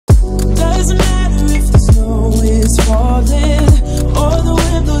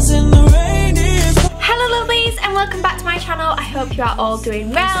channel. I hope you are all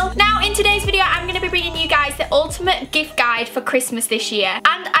doing well. Now in today's video I'm going to be bringing you guys the ultimate gift guide for Christmas this year,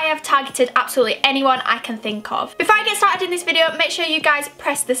 and I have targeted absolutely anyone I can think of. Before I get started in this video, make sure you guys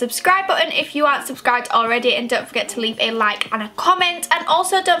press the subscribe button if you aren't subscribed already, and don't forget to leave a like and a comment, and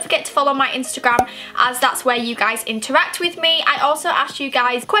also don't forget to follow my Instagram as that's where you guys interact with me. I also asked you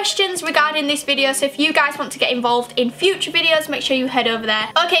guys questions regarding this video, so if you guys want to get involved in future videos, make sure you head over there.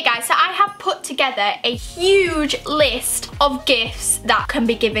 Okay guys, so I have put together a huge list of gifts that can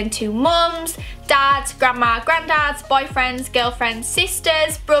be given to mums, dads, grandma, granddads, boyfriends, girlfriends,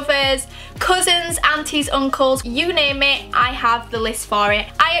 sisters, brothers, cousins, aunties, uncles, you name it, I have the list for it.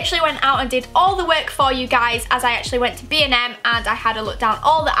 I actually went out and did all the work for you guys, as I actually went to B&M and I had a look down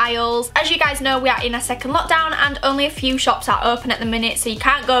all the aisles. As you guys know, we are in a second lockdown and only a few shops are open at the minute, so you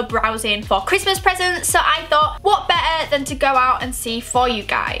can't go browsing for Christmas presents, so I thought what better than to go out and see for you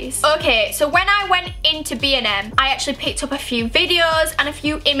guys. Okay, so when I went into B&M, I actually picked up a few videos and a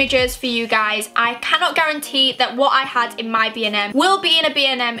few images for you guys. I cannot guarantee that what I had in my B&M will be in a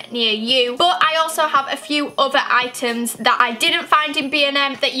B&M near you, but I also have a few other items that I didn't find in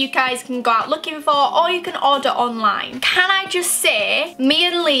B&M that you guys can go out looking for, or you can order online. Can I just say, me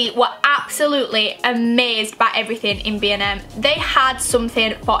and Lee were absolutely amazed by everything in B&M. They had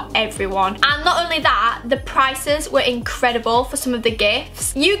something for everyone, and not only that, the prices were incredible for some of the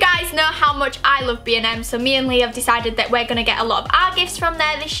gifts. You guys know how much I love B&M, so me and Lee have decided that we're gonna get a lot of our gifts from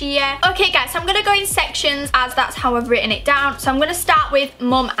there this year. Okay guys, so I'm gonna go in sections as that's how I've written it down. So I'm gonna start with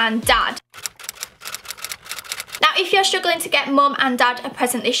mum and dad. Now, if you're struggling to get mum and dad a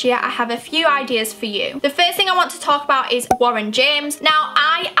present this year, I have a few ideas for you. The first thing I want to talk about is Warren James. Now,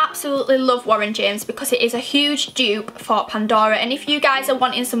 I absolutely love Warren James because it is a huge dupe for Pandora, and if you guys are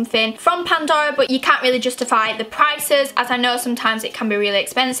wanting something from Pandora but you can't really justify the prices, as I know sometimes it can be really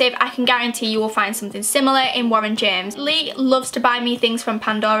expensive, I can guarantee you will find something similar in Warren James. Lee loves to buy me things from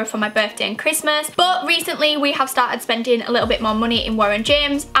Pandora for my birthday and Christmas, but recently we have started spending a little bit more money in Warren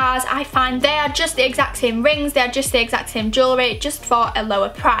James, as I find they are just the exact same rings, they are just the exact same jewellery, just for a lower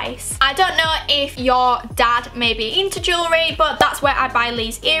price. I don't know if your dad may be into jewellery, but that's where I buy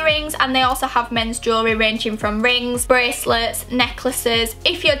Lee's earrings, and they also have men's jewellery ranging from rings, bracelets, necklaces.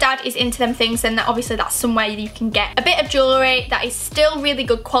 If your dad is into them things, then obviously that's somewhere you can get a bit of jewellery that is still really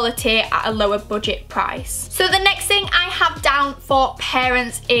good quality at a lower budget price. So the next thing I have down for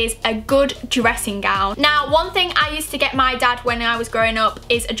parents is a good dressing gown. Now, one thing I used to get my dad when I was growing up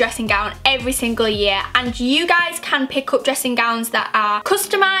is a dressing gown every single year, and you guys can pick up dressing gowns that are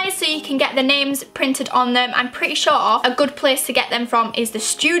customized, so you can get the names printed on them. I'm pretty sure a good place to get them from is the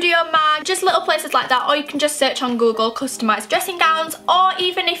Studio Mag, just little places like that, or you can just search on Google customized dressing gowns, or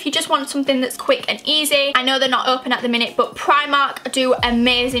even if you just want something that's quick and easy, I know they're not open at the minute, but Primark do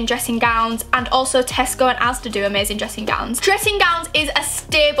amazing dressing gowns, and also Tesco and Asda do amazing dressing gowns. Dressing gowns is a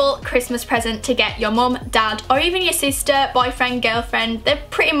stable Christmas present to get your mum, dad, or even your sister, boyfriend, girlfriend. They're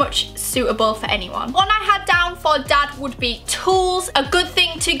pretty much suitable for anyone. One I had down for dad would be tools. A good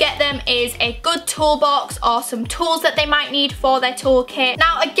thing to get them is a good toolbox or some tools that they might need for their toolkit.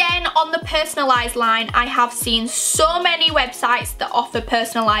 Now again, on the personalised line, I have seen so many websites that offer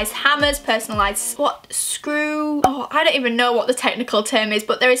personalised hammers, personalised screw, I don't even know what the technical term is,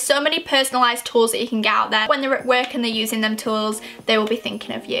 but there is so many personalised tools that you can get out there. When they're at work and they're using them tools, they will be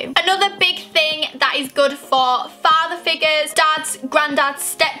thinking of you. Another big thing that is good for father figures, dads, granddads,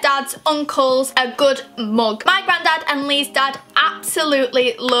 stepdads, uncles, a good mug. My granddad and Lee's dad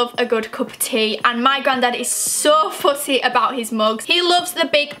absolutely love a good cup of tea, and my granddad is so fussy about his mugs. He loves the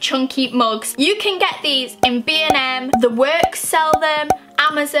big chunky mugs. You can get these in B&M, The Works sell them,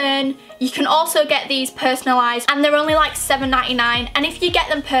 Amazon. You can also get these personalised, and they're only like $7.99, and if you get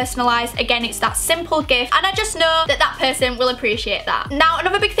them personalised, again, it's that simple gift, and I just know that that person will appreciate that. Now,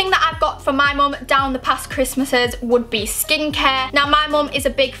 another big thing that I've got for my mum down the past Christmases would be skincare. Now, my mum is a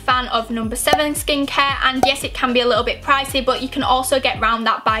big fan of No. 7 skincare, and yes, it can be a little bit pricey, but you can also get around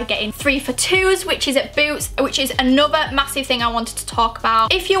that by getting 3 for 2s, which is at Boots, which is another massive thing I wanted to talk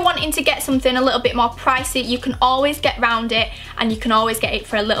about. If you're wanting to get something a little bit more pricey, you can always get around it, and you can always get it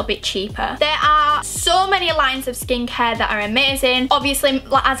for a little bit cheaper. There are so many lines of skincare that are amazing. Obviously,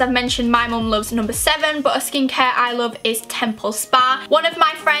 as I've mentioned, my mum loves No. 7, but a skincare I love is Temple Spa. One of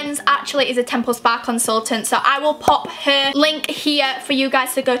my friends actually is a Temple Spa consultant, so I will pop her link here for you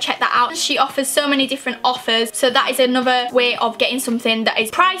guys to go check that out. She offers so many different offers, so that is another way of getting something that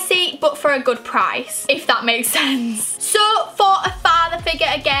is pricey but for a good price, if that makes sense. So for a father figure,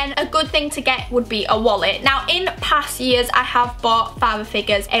 again, a good thing to get would be a wallet. Now, in past years, I have bought father father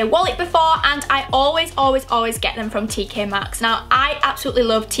figures a wallet before, and I always get them from TK Maxx. Now, I absolutely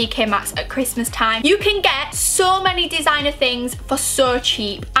love TK Maxx at Christmas time. You can get so many designer things for so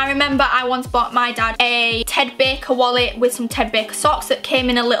cheap. I remember I once bought my dad a Ted Baker wallet with some Ted Baker socks that came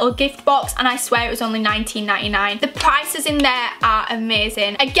in a little gift box, and I swear it was only $19.99. The prices in there are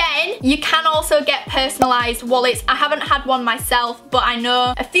amazing. Again, you can also get personalized wallets. I haven't had one myself, but I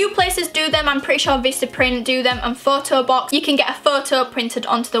know a few places do them. I'm pretty sure Vistaprint do them, and Photobox. You can get a photo printed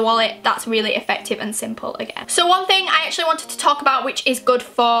onto the wallet. That's really effective and simple again. So one thing I actually wanted to talk about, which is good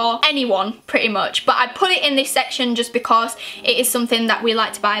for anyone pretty much, but I put it in this section just because it is something that we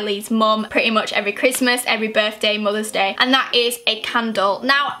like to buy Lee's mum pretty much every Christmas, every birthday, Mother's Day, and that is a candle.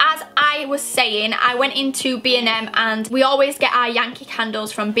 Now, as I was saying, I went into B&M, and we always get our Yankee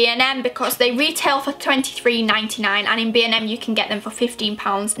candles from B&M because they retail for $23.99, and in B&M you can get them for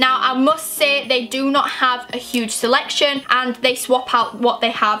 £15. Now, I must say they do not have a huge selection, and they swap out what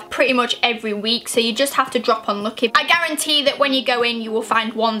they have pretty much every week, so you just have to drop on looking. I guarantee that when you go in you will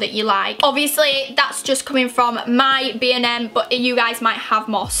find one that you like. Obviously that's just coming from my B&M, but you guys might have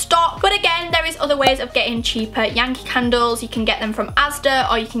more stock. But again, there is other ways of getting cheaper Yankee candles. You can get them from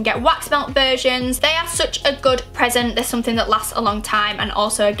Asda, or you can get wax melt versions. They are such a good present. They're something that lasts a long time, and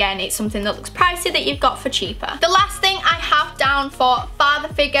also again it's something that looks pricey that you've got for cheaper. The last thing I have down for father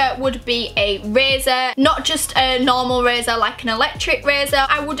figure would be a razor. Not just a normal razor like an electric razor.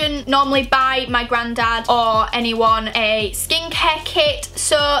 I wouldn't normally buy my granddad or anyone a skincare kit,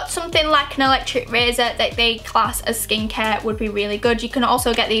 so something like an electric razor that they class as skincare would be really good. You can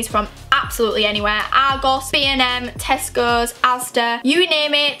also get these from absolutely anywhere. Argos, B&M, Tesco's, Asda, you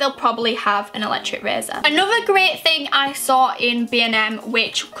name it, they'll probably have an electric razor. Another great thing I saw in B&M,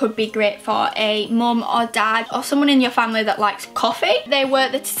 which could be great for a mum or dad or someone in your family that likes coffee, they were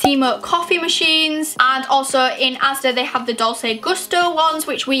the Tassimo coffee machines, and also in Asda they have the Dolce Gusto ones,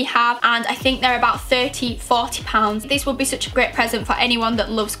 which we have, and I think they're about £30–40. This would be such a great present for anyone that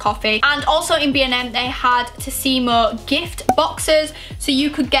loves coffee. And also in B&M they had Tassimo gift boxes, so you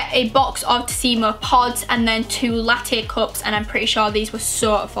could get a box of Tassimo pods and then 2 latte cups, and I'm pretty sure these were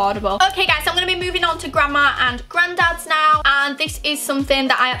so affordable. Okay guys, so I'm going to be moving on to grandma and granddad's now, and this is something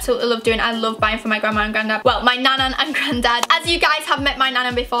that I absolutely love doing. I love buying for my grandma and granddad, well, my nanan and granddad. As you guys have met my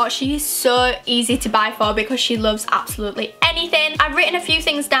nanan before, she is so easy to buy for because she loves absolutely anything. I've written a few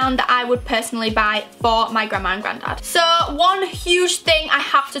things down that I would personally buy for my grandma and granddad. So one huge thing I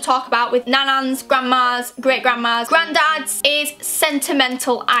have to talk about with nanans, grandmas, great grandmas, granddads is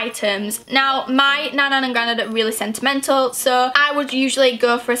sentimental items. Now, my nanan and granddad are really sentimental, so I would usually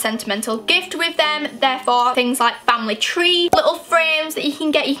go for a sentimental gift with them. Therefore, things like family tree, little frames that you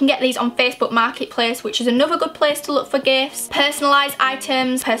can get these on Facebook Marketplace, which is another good place to look for gifts. Personalised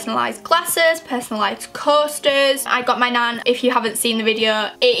items, personalised glasses, personalised coasters. I got my nan, if you haven't seen the video,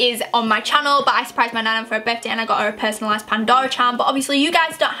 it is on my channel, but I surprised my nan for her birthday and I got her a personalised Pandora charm. But obviously you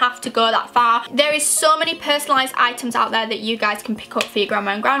guys don't have to go that far. There is so many personalised items out there that you guys can pick up for your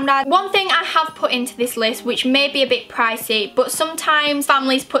grandma and granddad. One thing I have put into this list, which may be a bit pricey, but sometimes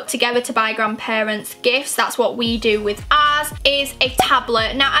families put together to buy grandparents gifts, that's what we do with ours, is a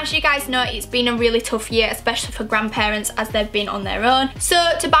tablet. Now, as you guys know, it's been a really tough year, especially for grandparents as they've been on their own.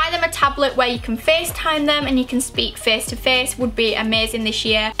 So to buy them a tablet where you can FaceTime them and you can speak face to face would be amazing this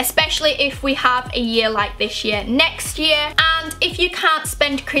year, especially if we have a year like this year next year. And if you can't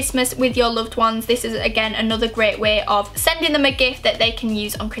spend Christmas with your loved ones, this is again another great way of sending them a gift that they can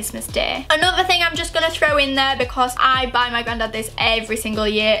use on Christmas Day. Another thing I'm just going to throw in there, because I buy my granddad this every single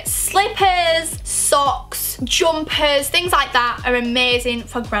year, slippers, socks, jumpers, things like that are amazing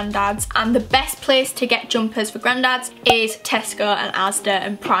for granddads, and the best place to get jumpers for granddads is Tesco and Asda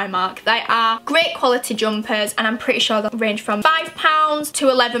and Primark. They are great quality jumpers, and I'm pretty sure they'll range from £5 to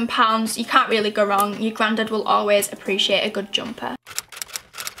 £11. You can't really go wrong. Your granddad will always appreciate a good jumper.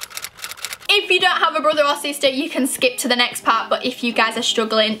 If you don't have a brother or sister, you can skip to the next part, but if you guys are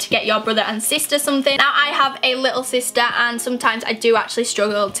struggling to get your brother and sister something, now I have a little sister and sometimes I do actually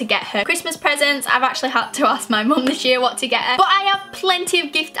struggle to get her Christmas presents. I've actually had to ask my mum this year what to get her, but I have plenty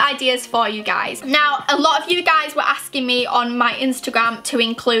of gift ideas for you guys. Now, a lot of you guys were asking me on my Instagram to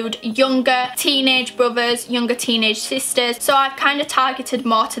include younger teenage brothers, younger teenage sisters, so I've kind of targeted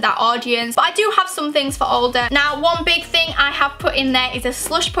more to that audience, but I do have some things for older. Now, one big thing I have put in there is a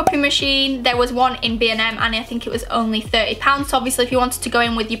slush puppy machine. there was one in B&M and I think it was only £30. So obviously if you wanted to go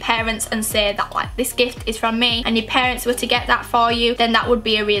in with your parents and say that like this gift is from me and your parents were to get that for you, then that would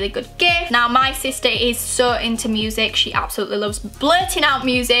be a really good gift. Now my sister is so into music. She absolutely loves blurting out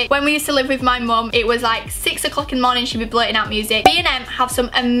music. When we used to live with my mum, it was like 6 o'clock in the morning she'd be blurting out music. B&M have some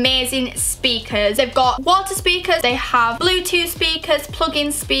amazing speakers. They've got water speakers, they have Bluetooth speakers,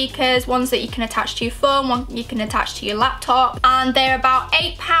 plug-in speakers, ones that you can attach to your phone, one you can attach to your laptop, and they're about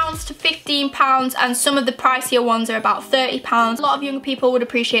 £8 to £15 and some of the pricier ones are about £30. A lot of young people would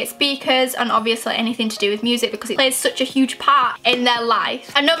appreciate speakers and obviously anything to do with music because it plays such a huge part in their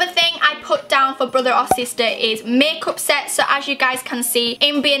life. Another thing I put down for brother or sister is makeup sets. So as you guys can see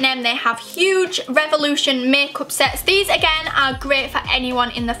in B&M they have huge Revolution makeup sets. These again are great for anyone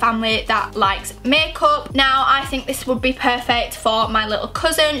in the family that likes makeup. Now I think this would be perfect for my little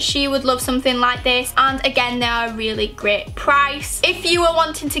cousin. She would love something like this, and again they are a really great price. If you were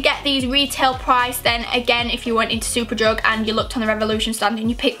wanting to get these retail price, then again if you went into Superdrug and you looked on the Revolution stand and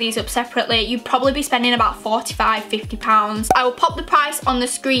you picked these up separately, you'd probably be spending about £45–50. I will pop the price on the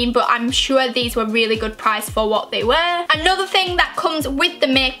screen, but I'm sure these were really good price for what they were. Another thing that comes with the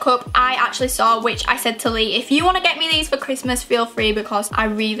makeup I actually saw, which I said to Lee, if you want to get me these for Christmas, feel free because I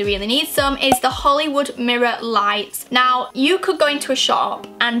really need some, is the Hollywood mirror lights. Now you could go into a shop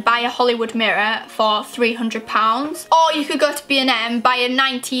and buy a Hollywood mirror for £300, or you could go to B&M, buy a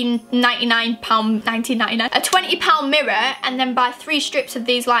a £20 mirror and then buy 3 strips of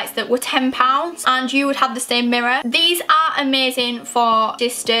these lights that were £10 and you would have the same mirror. These are amazing for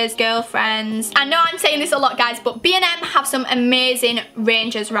sisters, girlfriends. I know I'm saying this a lot guys, but B&M have some amazing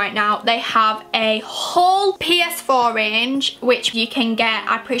ranges right now. They have a whole PS4 range which you can get,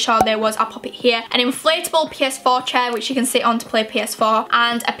 I'm pretty sure there was, I'll pop it here, an inflatable PS4 chair which you can sit on to play PS4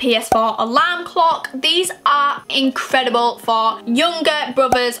 and a PS4 alarm clock. These are incredible for younger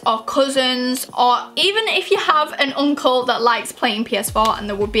brothers or cousins, or even if you have an uncle that likes playing PS4 and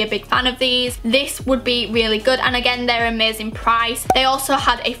they would be a big fan of these, this would be really good. And again they're amazing price. They also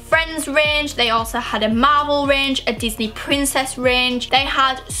had a Friends range, they also had a Marvel range, a Disney Princess range. They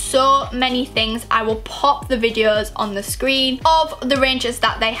had so many things. I will pop the videos on the screen of the ranges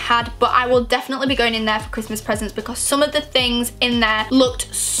that they had, but I will definitely be going in there for Christmas presents because some of the things in there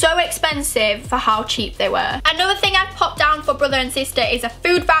looked so expensive for how cheap they were. Another thing I've popped down for brother and sister is a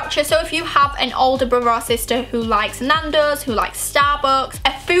food voucher. So if you have an older brother or sister who likes Nando's, who likes Starbucks,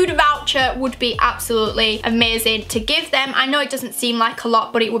 a food voucher would be absolutely amazing to give them. I know it doesn't seem like a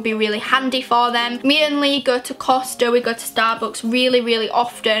lot, but it would be really handy for them. Me and Lee go to Costa, we go to Starbucks really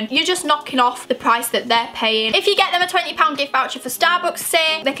often. You're just knocking off the price that they're paying. If you get them a £20 gift voucher for Starbucks,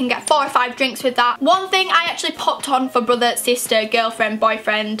 say, they can get 4 or 5 drinks with that. One thing I actually popped on for brother, sister, girlfriend,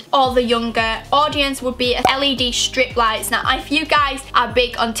 boyfriend, or the younger audience would be LED strip lights. Now if you guys are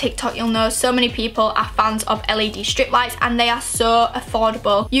big on TikTok, you'll know so many people are fans of LED strip lights and they are so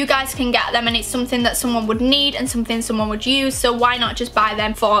affordable. You guys can get them and it's something that someone would need and something someone would use, so why not just buy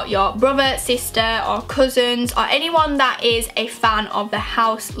them for your brother, sister or cousins or anyone that is a fan of the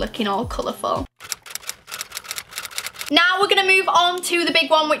house looking all colourful. Now we're gonna move on to the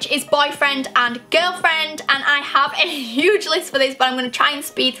big one, which is boyfriend and girlfriend, and I have a huge list for this, but I'm gonna try and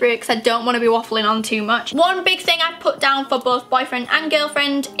speed through it because I don't want to be waffling on too much. One big thing I've put down for both boyfriend and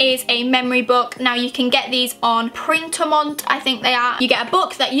girlfriend is a memory book. Now you can get these on Printamont, I think they are. You get a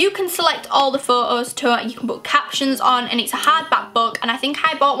book that you can select all the photos to, you can put captions on, and it's a hardback book, and I think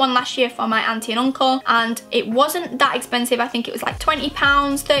I bought one last year for my auntie and uncle, and it wasn't that expensive. I think it was like £20,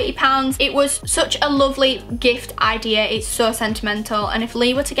 £30. It was such a lovely gift idea. It's so sentimental, and if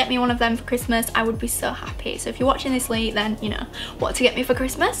Lee were to get me one of them for Christmas, I would be so happy. So if you're watching this, Lee, then you know what to get me for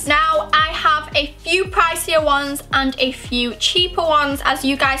Christmas. Now I have a few pricier ones and a few cheaper ones, as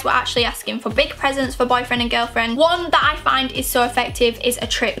you guys were actually asking for big presents for boyfriend and girlfriend. One that I find is so effective is a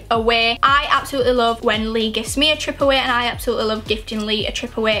trip away. I absolutely love when Lee gifts me a trip away, and I absolutely love gifting Lee a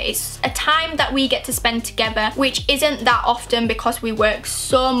trip away. It's a time that we get to spend together, which isn't that often because we work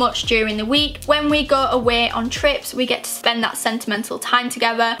so much during the week. When we go away on trips, we get to spend that sentimental time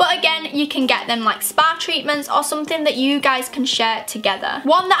together. But again, you can get them like spa treatments or something that you guys can share together.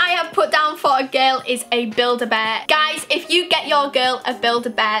 One that I have put down for a girl is a Build-A-Bear. Guys, if you get your girl a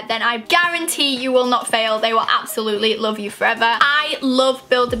Build-A-Bear, then I guarantee you will not fail. They will absolutely love you forever. I love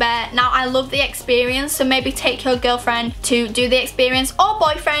Build-A-Bear. Now I love the experience, so maybe take your girlfriend to do the experience, or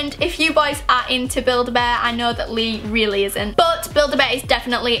boyfriend if you boys are into Build-A-Bear. I know that Lee really isn't, but Build-A-Bear is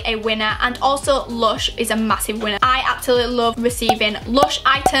definitely a winner, and also Lush is a massive winner. I absolutely love receiving Lush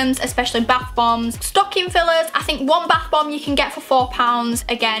items, especially bath bombs, stocking fillers. I think one bath bomb you can get for £4.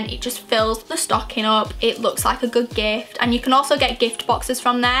 Again, it just fills the stocking up. It looks like a good gift, and you can also get gift boxes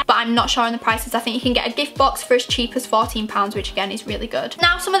from there, but I'm not sure on the prices. I think you can get a gift box for as cheap as £14, which again is really good.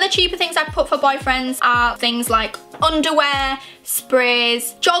 Now, some of the cheaper things I put for boyfriends are things like underwear,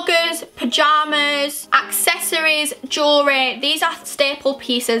 sprays, joggers, pajamas, accessories, jewellery. These are staple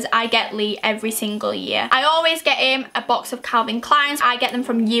pieces I get Lee every single year. I always get him a box of Calvin Kleins. I get them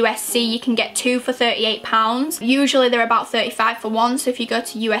from USC. You can get 2 for £38. Usually they're about 35 for one, so if you go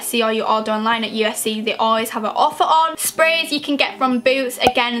to USC or you order online at USC, they always have an offer on. Sprays you can get from Boots,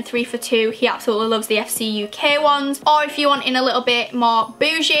 again 3 for 2. He absolutely loves the FC UK ones. Or if you want in a little bit more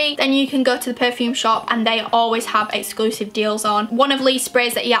bougie, then you can go to the perfume shop and they always have exclusive deals on. One of Lee's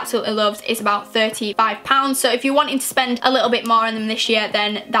sprays that he absolutely loves is about £35, so if you're wanting to spend a little bit more on them this year,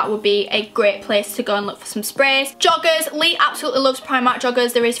 then that would be a great place to go and look for some sprays. Joggers, Lee absolutely loves Primark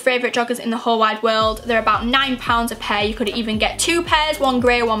joggers. They're his favourite joggers in the whole wide world. They're about £9 a pair. You could even get 2 pairs, one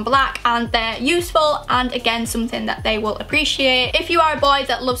grey, one black, and they're useful and again something that they will appreciate. If you are a boy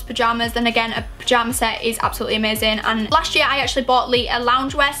that loves pyjamas, then again a pyjama set is absolutely amazing, and last year I actually bought Lee a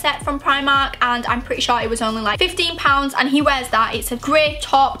loungewear set from Primark and I'm pretty sure it was only like £15, and he wears that. It's a grey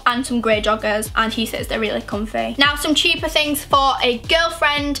top and some grey joggers, and he says they're really comfy. Now, some cheaper things for a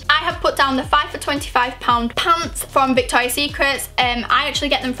girlfriend. I have put down the 5 for £25 pants from Victoria's Secret. I actually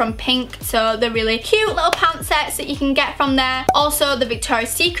get them from Pink, so they're really cute little pant sets that you can get from there. Also the Victoria's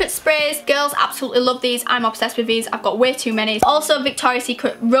Secret sprays. Girls absolutely love these. I'm obsessed with these. I've got way too many. Also Victoria's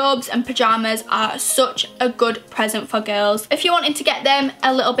Secret robes and pyjamas are such a good present for girls. If you're wanting to get them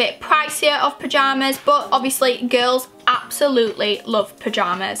a little bit pricier of pyjamas, but obviously girls absolutely love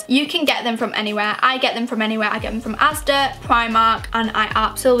pyjamas. You can get them from anywhere. I get them from anywhere. I get them from Asda, Primark, and I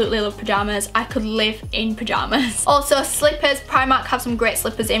absolutely love pyjamas. I could live in pyjamas. Also slippers. Primark have some great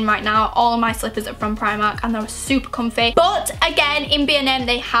slippers in right now. All of my slippers are from Primark and they're super comfy. But again, in B&M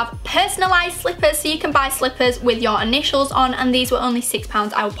they have personalised slippers, so you can buy slippers with your initials on, and these were only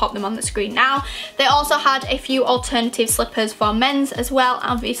 £6. I will pop them on the screen now. They also had a few alternative slippers for men's as well.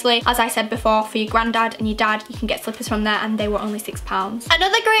 Obviously, as I said before, for your granddad and your dad, you can get slippers from there, and they were only £6.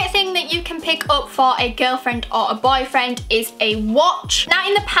 Another great thing that you can pick up for a girlfriend or a boyfriend is a watch. Now,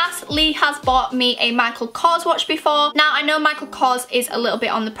 in the past, Lee has bought me a Michael Kors watch before. Now, I know Michael Kors is a little bit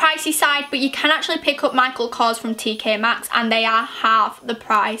on the pricey side, but you can actually pick up Michael Kors from TK Maxx and they are half the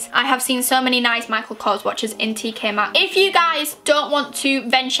price. I have seen so many nice Michael Kors watches in TK Maxx. If you guys don't want to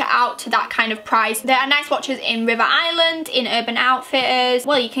venture out to that kind of price, there are nice watches in River Island, in Urban Outfitters.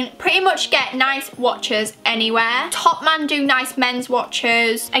 Well, you can pretty much get nice watches anywhere. Topman do nice men's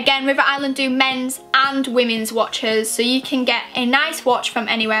watches. Again, River Island do men's and women's watches, so you can get a nice watch from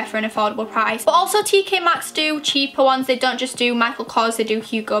anywhere for an affordable price. But also TK Maxx do cheaper ones. They don't just do Michael Kors, they do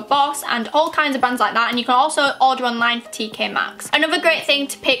Hugo Boss and all kinds of brands like that, and you can also order online for TK Maxx. Another great thing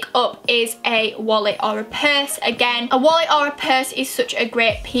to pick up is a wallet or a purse. Again, a wallet or a purse is such a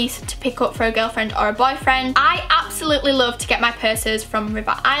great piece to pick up for a girlfriend or a boyfriend. I absolutely love to get my purses from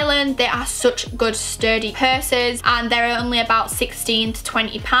River Island. They are such good sturdy purses and they're only about £16 to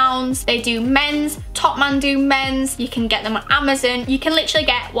 £20. They do men's, Topman do men's, you can get them on Amazon, you can literally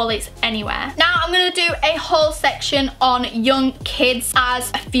get wallets anywhere. Now I'm going to do a whole section on young kids,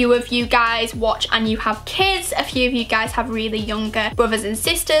 as a few of you guys watch and you have kids, a few of you guys have really younger brothers and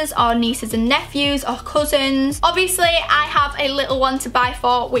sisters or nieces and nephews or cousins. Obviously I have a little one to buy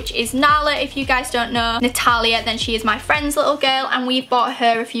for, which is Nala. If you guys don't know Natalia, then she is my friend's little girl and we've bought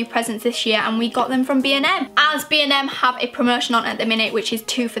her a few presents this year and we got them from B&M. As B&M have a promotion on at the minute, which is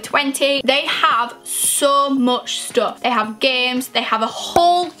 2 for £20. They have so much stuff. They have games, they have a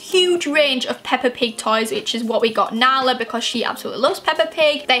whole huge range of Peppa Pig toys, which is what we got Nala because she absolutely loves Peppa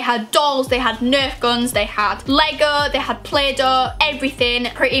Pig. They had dolls, they had Nerf guns, they had Lego, they had Play-Doh, everything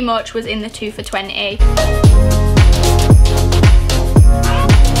pretty much was in the 2 for £20.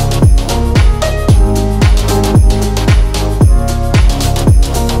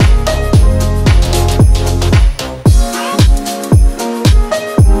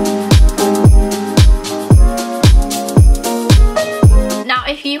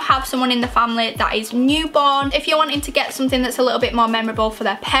 Someone in the family that is newborn, if you're wanting to get something that's a little bit more memorable for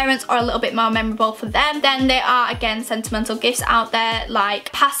their parents or a little bit more memorable for them, then there are again sentimental gifts out there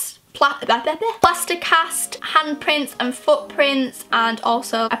like past plaster cast handprints and footprints, and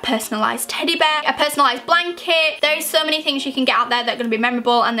also a personalised teddy bear, a personalised blanket. There's so many things you can get out there that are going to be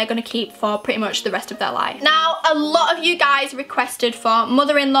memorable and they're going to keep for pretty much the rest of their life. Now, a lot of you guys requested for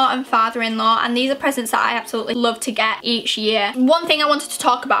mother-in-law and father-in-law, and these are presents that I absolutely love to get each year. One thing I wanted to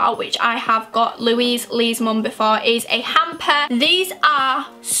talk about, which I have got Lee's mum before, is a hamper. These are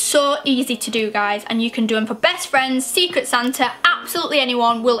so easy to do, guys, and you can do them for best friends, Secret Santa. Absolutely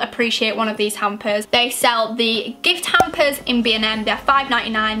anyone will appreciate one of these hampers. They sell the gift hampers in B&M. They're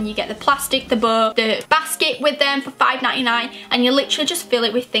 $5.99. You get the plastic, the bow, the basket with them for $5.99, and you literally just fill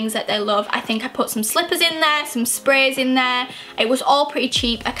it with things that they love. I think I put some slippers in there, some sprays in there. It was all pretty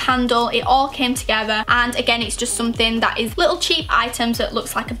cheap. A candle. It all came together, and again, it's just something that is little cheap items that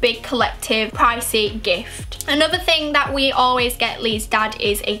looks like a big collective pricey gift. Another thing that we always get Lee's dad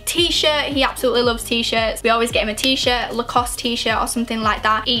is a t-shirt. He absolutely loves t-shirts. We always get him a t-shirt, Lacoste t-shirt or something like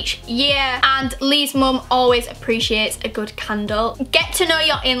that each year, and Lee's mum always appreciates a good candle. Get to know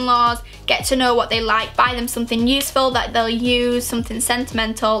your in-laws, get to know what they like, buy them something useful that they'll use, something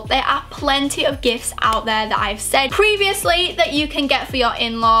sentimental. There are plenty of gifts out there that I've said previously that you can get for your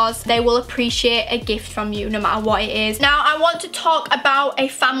in-laws. They will appreciate a gift from you no matter what it is. Now, I want to talk about a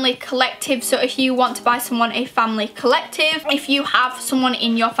family collective. So if you want to buy someone a family collective, if you have someone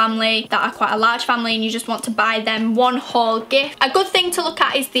in your family that are quite a large family and you just want to buy them one whole gift, a good thing to look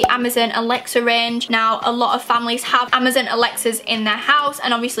at is the Amazon Alexa range. Now, a lot of families have Amazon Alexas in their house,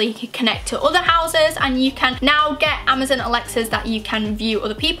 and obviously you can connect to other houses, and you can now get Amazon Alexas that you can view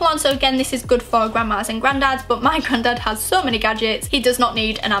other people on. So again, this is good for grandmas and granddads, but my granddad has so many gadgets, he does not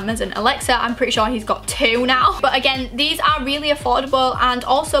need an Amazon Alexa. I'm pretty sure he's got 2 now. But again, these are really affordable, and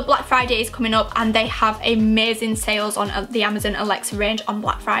also Black Friday is coming up and they have amazing sales on the Amazon Alexa range on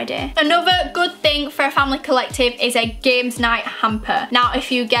Black Friday. Another good thing for a family collective is a games night hamper. Now,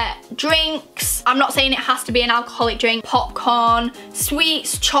 if you get drinks, I'm not saying it has to be an alcoholic drink, popcorn,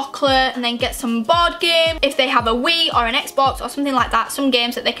 sweets, chocolate, and then get some board game. If they have a Wii or an Xbox or something like that, some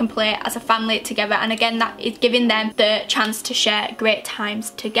games that they can play as a family together, and again, that is giving them the chance to share great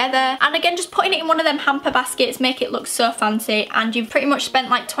times together. And again, just putting it in one of them hamper baskets make it look so fancy, and you've pretty much spent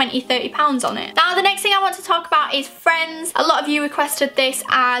like £20–30 on it. Now, the next thing I want to talk about is friends. A lot of you requested this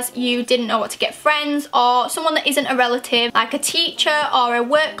as you didn't know what to get friends, or someone that isn't a relative, like a teacher or a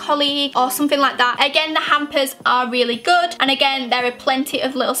work colleague or something like that. Again, the hampers are really good, and again, there are plenty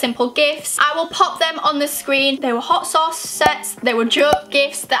of little simple gifts. I will pop them on the screen. They were hot sauce sets, they were joke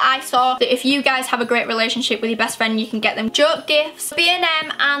gifts that I saw that if you guys have a great relationship with your best friend, you can get them joke gifts.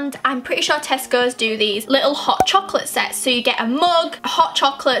 B&M and I'm pretty sure Tesco's do these little hot chocolate sets. So you get a mug, hot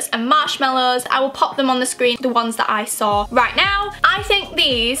chocolates and marshmallows. I will pop them on the screen, the ones that I saw right now. I think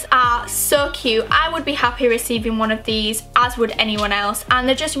these are so cute. I would be happy receiving one of these, as would anyone else, and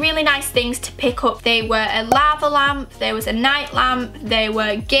they're just really nice things to pick up. They were a lava lamp, there was a night lamp, there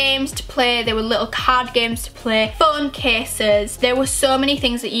were games to play, there were little card games to play, phone cases. There were so many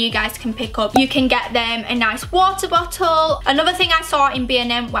things that you guys can pick up. You can get them a nice water bottle. Another thing I saw in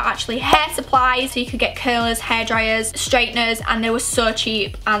B&M were actually hair supplies, so you could get curlers, hair dryers, straighteners, and they were so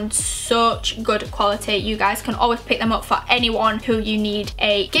cheap and such good quality. You guys can always pick them up for anyone who you need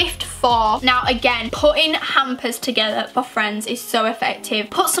a gift for. Now, again, putting hampers together for friends is so effective.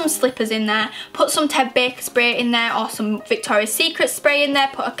 Put some slippers in there, put some Ted Baker spray in there or some Victoria's Secret spray in there,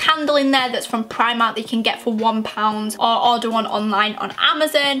 put a candle in there that's from Primark that you can get for £1, or order one online on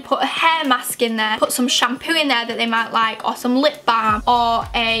Amazon. Put a hair mask in there, put some shampoo in there that they might like, or some lip balm or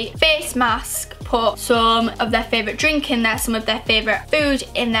a face mask. Put some of their favourite drink in there, some of their favourite food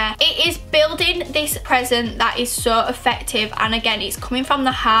in there. It is building this present that is so effective, and again, it's coming from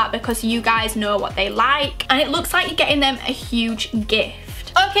the heart because you guys know what they like, and it looks like you're getting them a huge gift.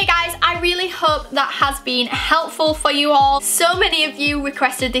 Okay guys, I really hope that has been helpful for you all. So many of you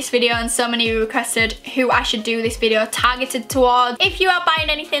requested this video, and so many of you requested who I should do this video targeted towards. If you are buying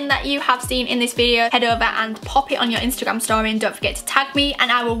anything that you have seen in this video, head over and pop it on your Instagram story, and don't forget to tag me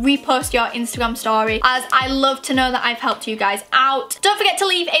and I will repost your Instagram story, as I love to know that I've helped you guys out. Don't forget to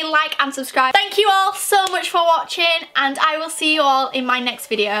leave a like and subscribe. Thank you all so much for watching, and I will see you all in my next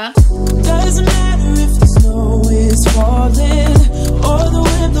video. Doesn't matter if the snow is falling.